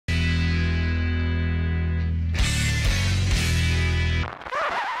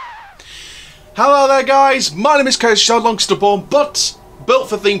Hello there guys, my name is Coach Longsterborn, but built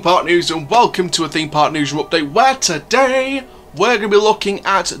for Theme Park News, and welcome to a Theme Park Newsroom update where today we're going to be looking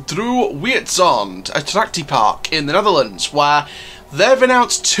at Drouwenerzand, Attractiepark in the Netherlands, where they've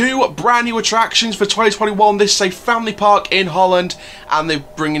announced two brand new attractions for 2021. This is a family park in Holland, and they're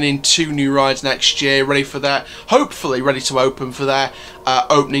bringing in two new rides next year, ready for their, hopefully ready to open for their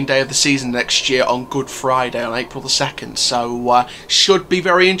opening day of the season next year on Good Friday on April the 2nd. So should be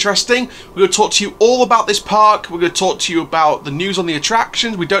very interesting. We're going to talk to you all about this park. We're going to talk to you about the news on the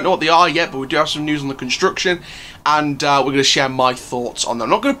attractions. We don't know what they are yet, but we do have some news on the construction, and we're going to share my thoughts on them. I'm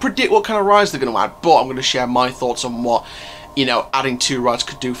not going to predict what kind of rides they're going to add, but I'm going to share my thoughts on what, you know, adding two rides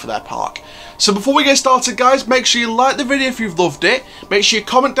could do for their park. So before we get started guys, make sure you like the video if you've loved it. Make sure you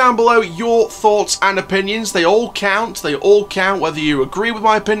comment down below your thoughts and opinions. They all count, whether you agree with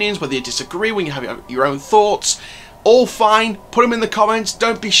my opinions, whether you disagree, when you have your own thoughts. All fine, put them in the comments,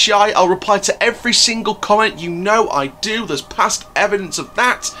 don't be shy. I'll reply to every single comment, you know I do. There's past evidence of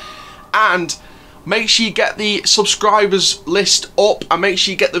that. And make sure you get the subscribers list up, and make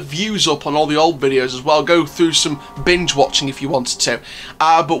sure you get the views up on all the old videos as well. Go through some binge watching if you wanted to.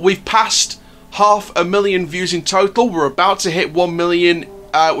 But we've passed 500,000 views in total. We're about to hit 1 million.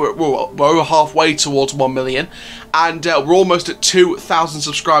 We're over halfway towards 1 million, and we're almost at 2,000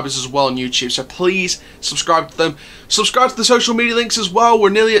 subscribers as well on YouTube. So please subscribe to them. Subscribe to the social media links as well. We're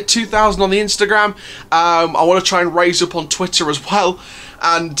nearly at 2,000 on the Instagram. I want to try and raise up on Twitter as well,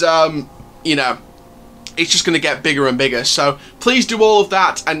 and you know, it's just going to get bigger and bigger. So please do all of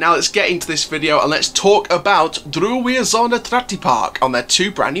that. And now let's get into this video and let's talk about Drouwenerzand Attractiepark on their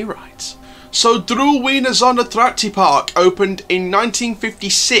two brand new rides. So Drouwenerzand Attractiepark opened in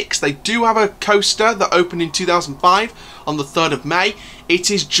 1956. They do have a coaster that opened in 2005 on the 3rd of May. It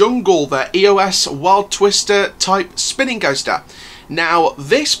is Jungle, their EOS Wild Twister type spinning coaster. Now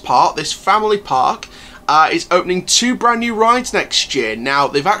this family park, is opening two brand new rides next year. Now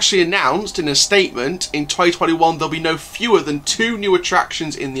they've actually announced in a statement in 2021 there'll be no fewer than two new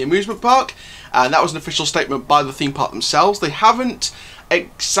attractions in the amusement park, and that was an official statement by the theme park themselves. They haven't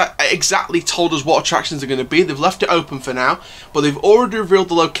exactly told us what attractions are going to be. They've left it open for now, but they've already revealed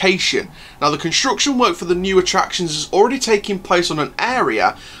the location. Now the construction work for the new attractions is already taking place on an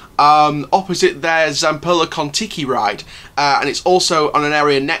area opposite their Zamperla Kontiki ride, and it's also on an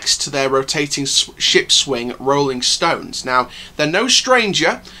area next to their rotating ship swing Rolling Stones. Now they're no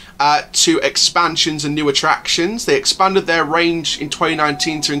stranger to expansions and new attractions. They expanded their range in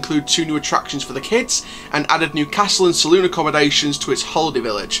 2019 to include two new attractions for the kids and added new castle and saloon accommodations to its holiday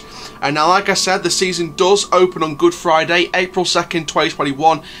village. And now, like I said, the season does open on Good Friday, April 2nd,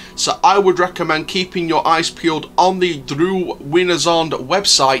 2021, so I would recommend keeping your eyes peeled on the Drouwenerzand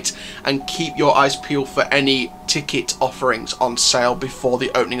website and keep your eyes peeled for any ticket offerings on sale before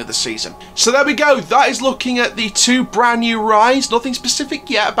the opening of the season. So there we go, that is looking at the two brand new rides. Nothing specific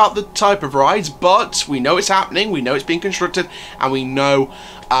yet about the type of rides, but we know it's happening, we know it's being constructed, and we know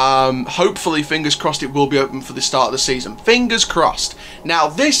hopefully, fingers crossed, it will be open for the start of the season. Fingers crossed. Now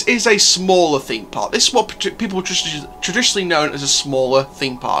this is a smaller theme park. This is what people traditionally known as a smaller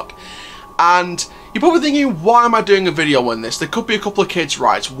theme park, and you're probably thinking, why am I doing a video on this? There could be a couple of kids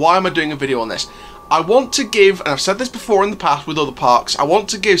rides. Why am I doing a video on this? I want to give, and I've said this before in the past with other parks, I want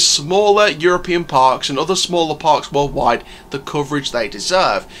to give smaller European parks and other smaller parks worldwide the coverage they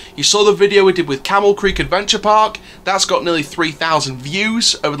deserve. You saw the video we did with Camel Creek Adventure Park. That's got nearly 3,000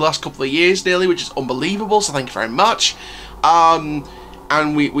 views over the last couple of years nearly, which is unbelievable, so thank you very much. And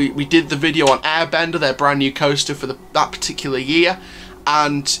we did the video on Airbender, their brand new coaster for that particular year.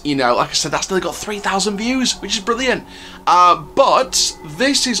 And, you know, like I said, that's nearly got 3,000 views, which is brilliant. But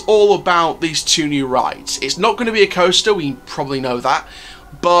this is all about these two new rides. It's not going to be a coaster, we probably know that.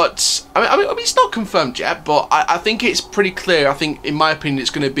 But, I mean it's not confirmed yet, but I think it's pretty clear. I think, in my opinion, it's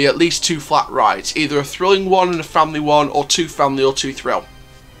going to be at least two flat rides. Either a thrilling one and a family one, or two family or two thrill.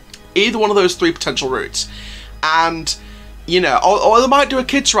 Either one of those three potential routes. And, you know, or they might do a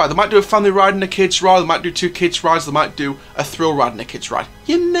kids ride, they might do a family ride and a kids ride, they might do two kids rides, they might do a thrill ride and a kids ride.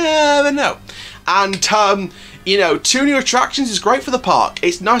 You never know. And, you know, two new attractions is great for the park.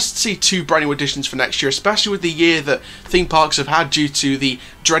 It's nice to see two brand new additions for next year, especially with the year that theme parks have had due to the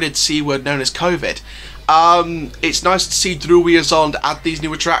dreaded C word known as COVID. It's nice to see Drouwenerzand add these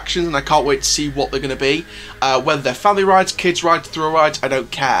new attractions, and I can't wait to see what they're going to be. Whether they're family rides, kids rides, thrill rides, I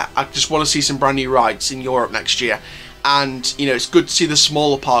don't care. I just want to see some brand new rides in Europe next year. and you know, it's good to see the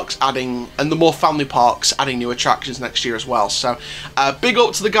smaller parks adding, and the more family parks adding new attractions next year as well. So big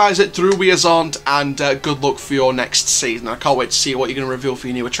up to the guys at Drouwenerzand, and good luck for your next season. I can't wait to see what you're going to reveal for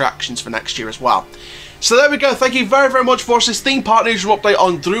your new attractions for next year as well. So there we go. Thank you very, very much for watching this Theme Park Newsroom update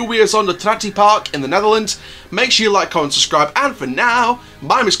on Drouwenerzand Attractiepark in the Netherlands. Make sure you like, comment, subscribe, and for now,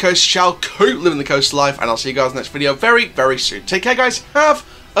 my name is Coast Shell, living the coast life, and I'll see you guys in the next video very, very soon. Take care, guys. Have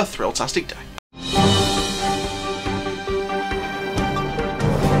a thrill-tastic day.